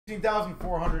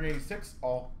16,486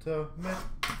 ultimate.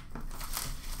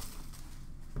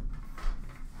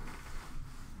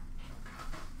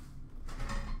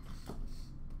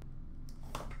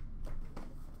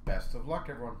 Best of luck,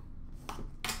 everyone.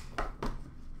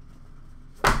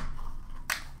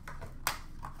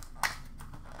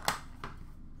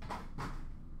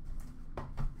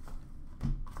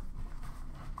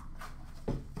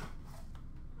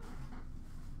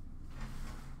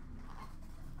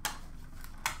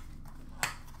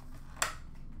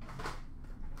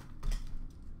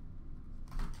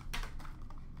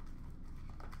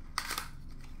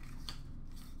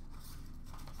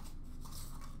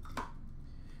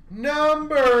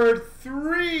 Number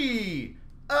 3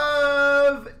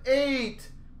 of 8.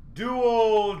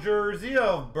 Dual jersey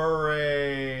of Bure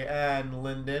and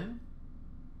Linden.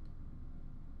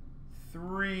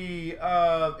 3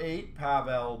 of 8.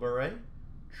 Pavel Bure.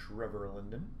 Trevor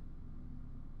Linden.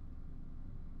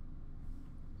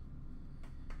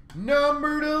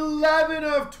 Numbered 11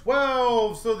 of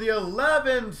 12. So the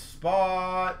 11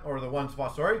 spot, or the 1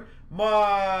 spot, sorry.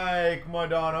 Mike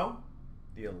Modano.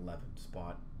 The 11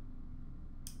 spot.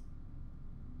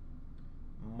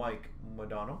 Mike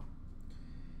Modano.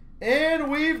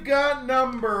 And we've got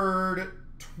numbered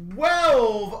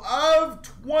 12 of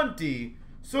 20.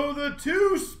 So the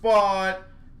 2 spot,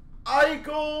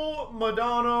 Eichel,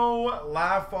 Modano,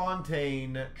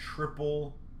 LaFontaine,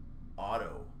 triple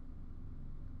auto.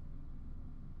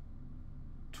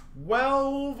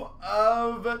 12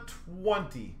 of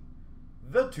 20.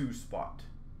 The 2 spot.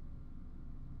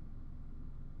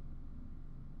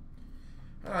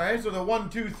 All right, so the 1,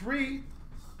 2, 3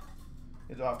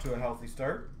 is off to a healthy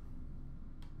start.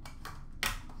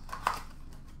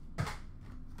 I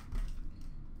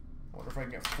wonder if I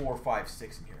can get 4, 5,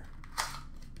 6 in here.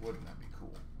 Wouldn't that be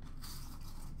cool?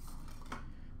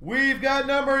 We've got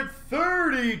number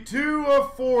 32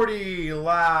 of 40,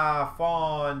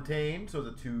 LaFontaine, so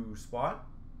the 2 spot.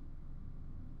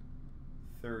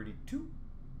 32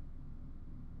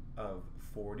 of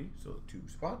 40, so the 2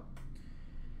 spot.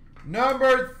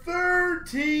 Number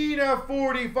 13 of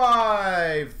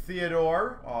 45,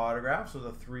 Theodore, autograph, so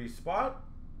the 3 spot.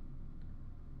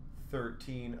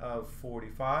 13 of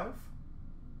 45.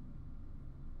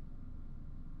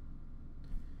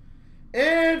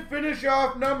 And finish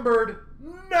off numbered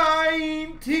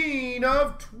 19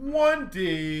 of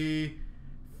 20,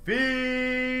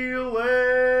 Felix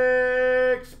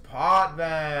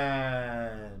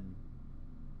Potvin.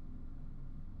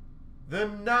 The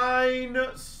 9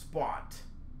 spot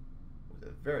with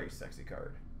a very sexy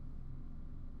card.